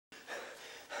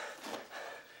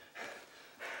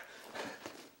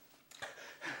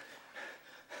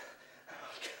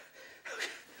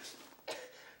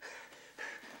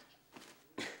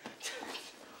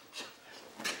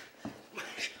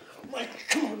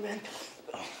man.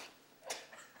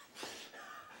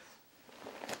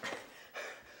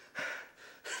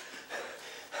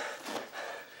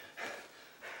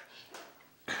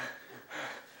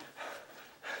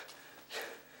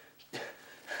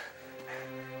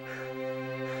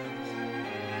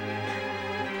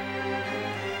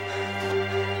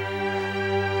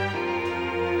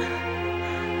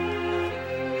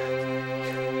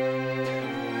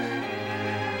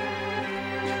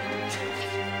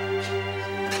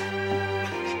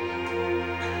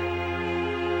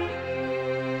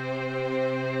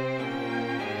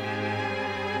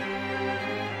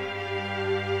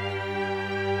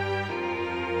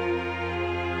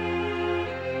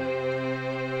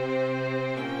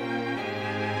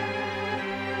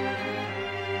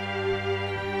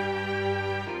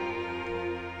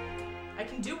 I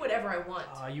can do whatever I want.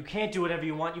 You can't do whatever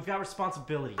you want. You've got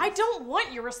responsibilities. I don't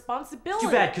want your responsibility.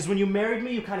 Too bad, because when you married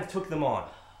me, you kind of took them on.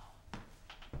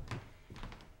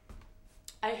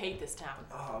 I hate this town.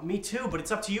 Me too, but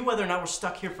it's up to you whether or not we're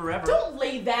stuck here forever. Don't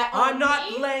lay that on I'm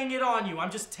not me. laying it on you.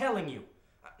 I'm just telling you.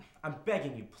 I'm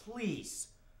begging you, please.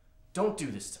 Don't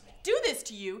do this to me. Do this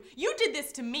to you? You did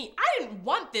this to me. I didn't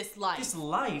want this life. This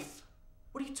life?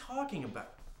 What are you talking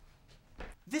about?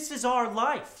 This is our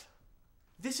life.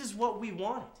 This is what we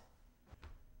wanted.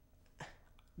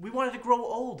 We wanted to grow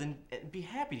old and be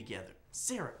happy together.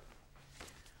 Sarah.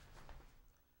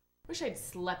 Wish I'd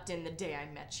slept in the day I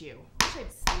met you. Wish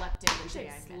I'd slept in the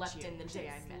day I met you. The day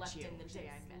I met you. The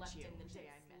day I met you. The day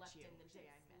I met you. The day I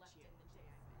met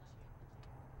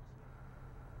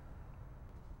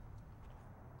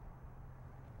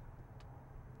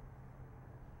you.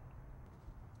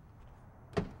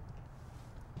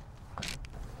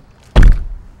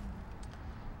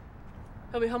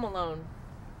 He'll be home alone.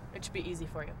 It should be easy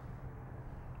for you.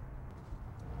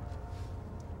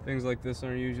 Things like this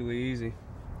aren't usually easy.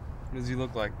 What does he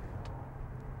look like?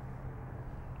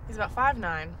 He's about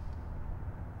 5'9".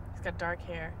 He's got dark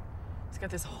hair. He's got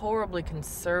this horribly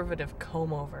conservative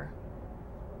comb over.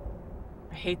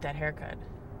 I hate that haircut.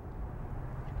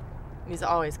 He's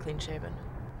always clean shaven.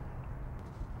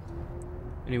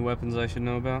 Any weapons I should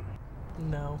know about?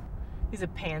 No. He's a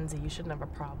pansy. You shouldn't have a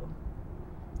problem.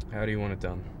 How do you want it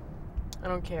done? I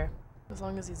don't care. As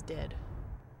long as he's dead.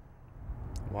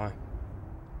 Why?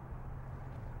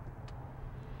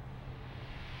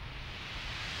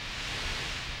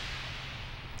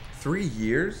 Three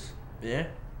years? Yeah,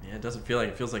 it doesn't feel like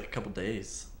it. Feels like a couple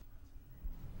days.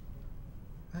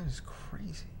 That is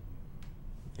crazy.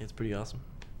 Yeah, it's pretty awesome.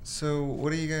 So,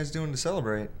 what are you guys doing to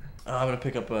celebrate? I'm gonna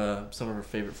pick up some of her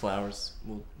favorite flowers.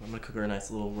 I'm gonna cook her a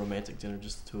nice little romantic dinner,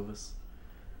 just the two of us.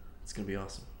 It's gonna be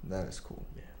awesome. That is cool.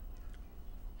 Yeah.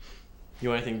 You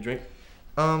want anything to drink?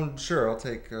 Sure. I'll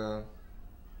take a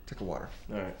water.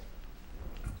 All right.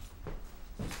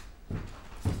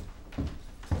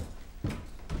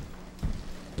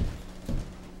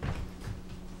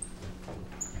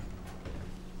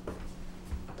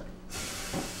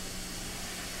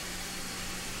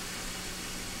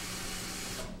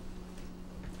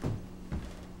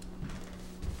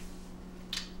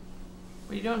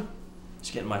 What are you doing?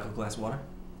 Just getting Michael a glass of water.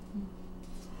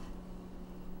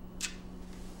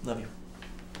 Love you.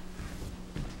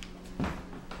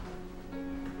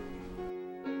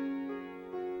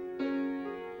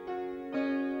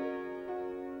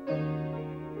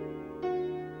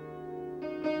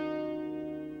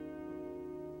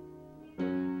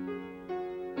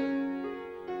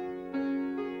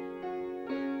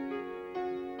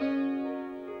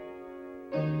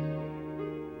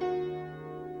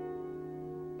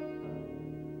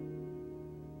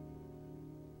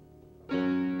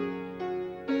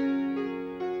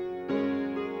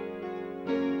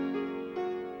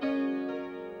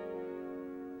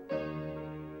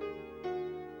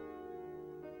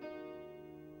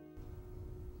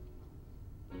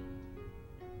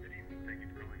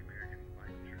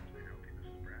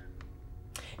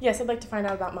 Yes, I'd like to find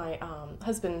out about my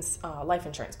husband's life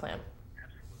insurance plan.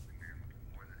 Absolutely, ma'am.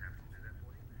 More than happy to do that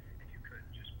for you. If you could,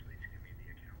 just please give me the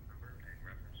account number and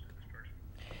reference to this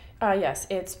person. Yes,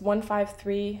 it's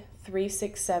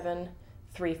 153-367-35.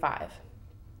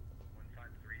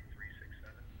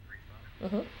 153-367-35.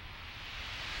 Mm-hmm.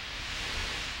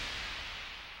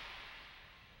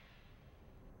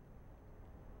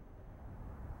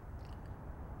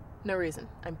 No reason.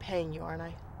 I'm paying you, aren't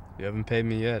I? You haven't paid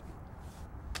me yet.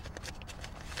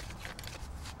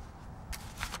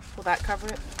 Will that cover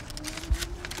it?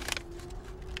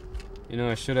 You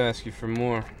know, I should ask you for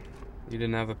more. You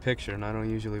didn't have a picture, and I don't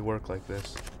usually work like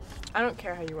this. I don't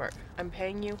care how you work. I'm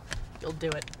paying you. You'll do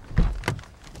it.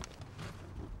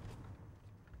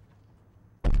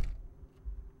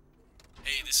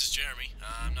 Hey, this is Jeremy.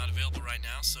 I'm not available right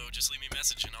now, so just leave me a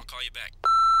message and I'll call you back.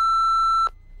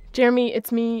 Jeremy,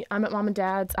 it's me. I'm at Mom and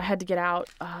Dad's. I had to get out.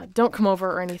 Don't come over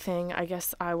or anything. I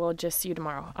guess I will just see you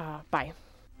tomorrow. Bye.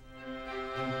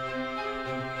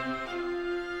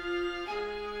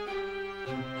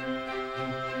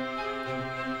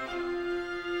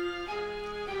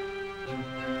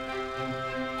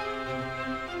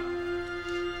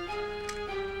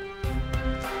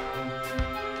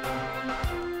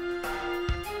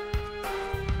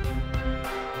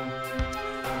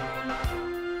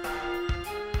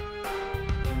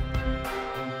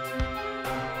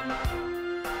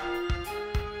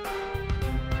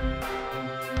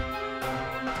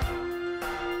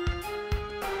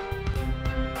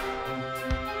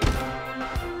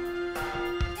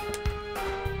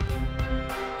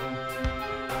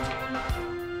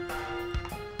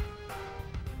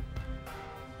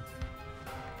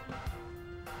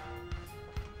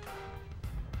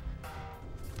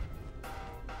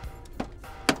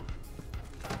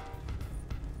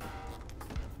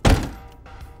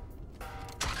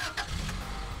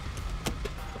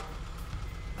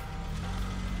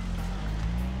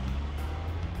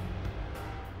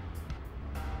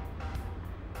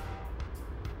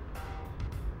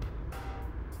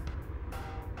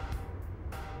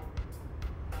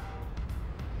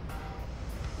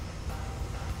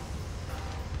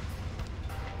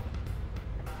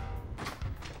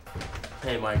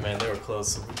 Hey, Mike, man, they were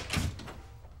close.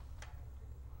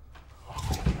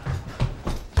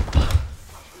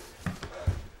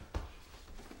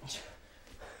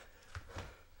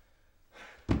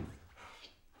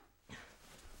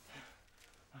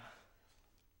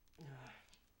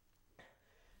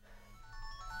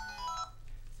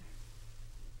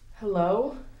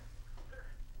 Hello?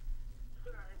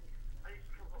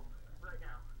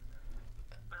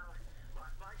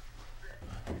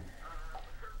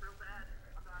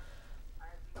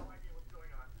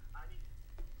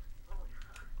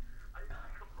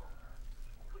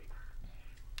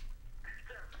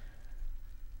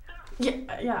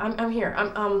 Yeah, I'm here.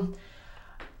 I'll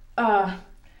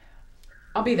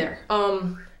be there.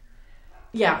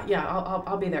 Yeah,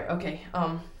 I'll be there. Okay.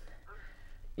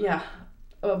 Yeah.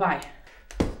 Bye.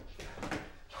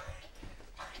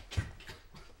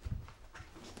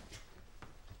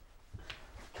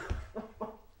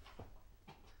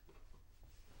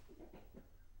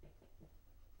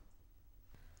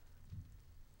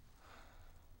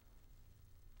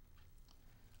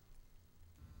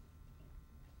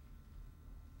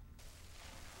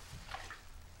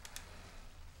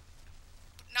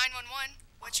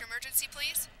 What's your emergency,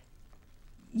 please?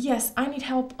 Yes, I need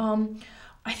help.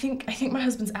 I think my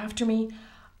husband's after me.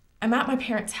 I'm at my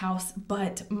parents' house,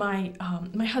 but my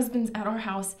husband's at our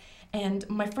house, and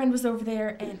my friend was over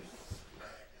there, and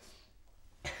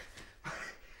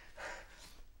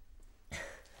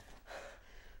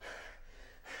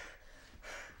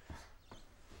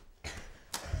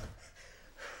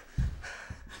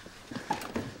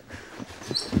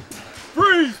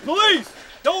Freeze! Police!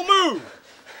 Don't move!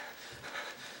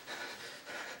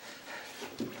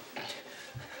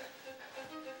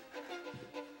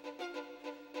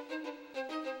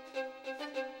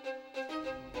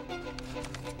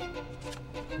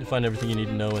 You'll find everything you need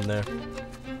to know in there.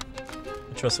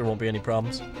 I trust there won't be any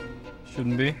problems.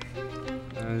 Shouldn't be.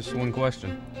 Just one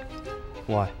question.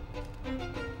 Why?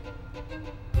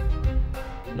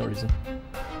 No reason.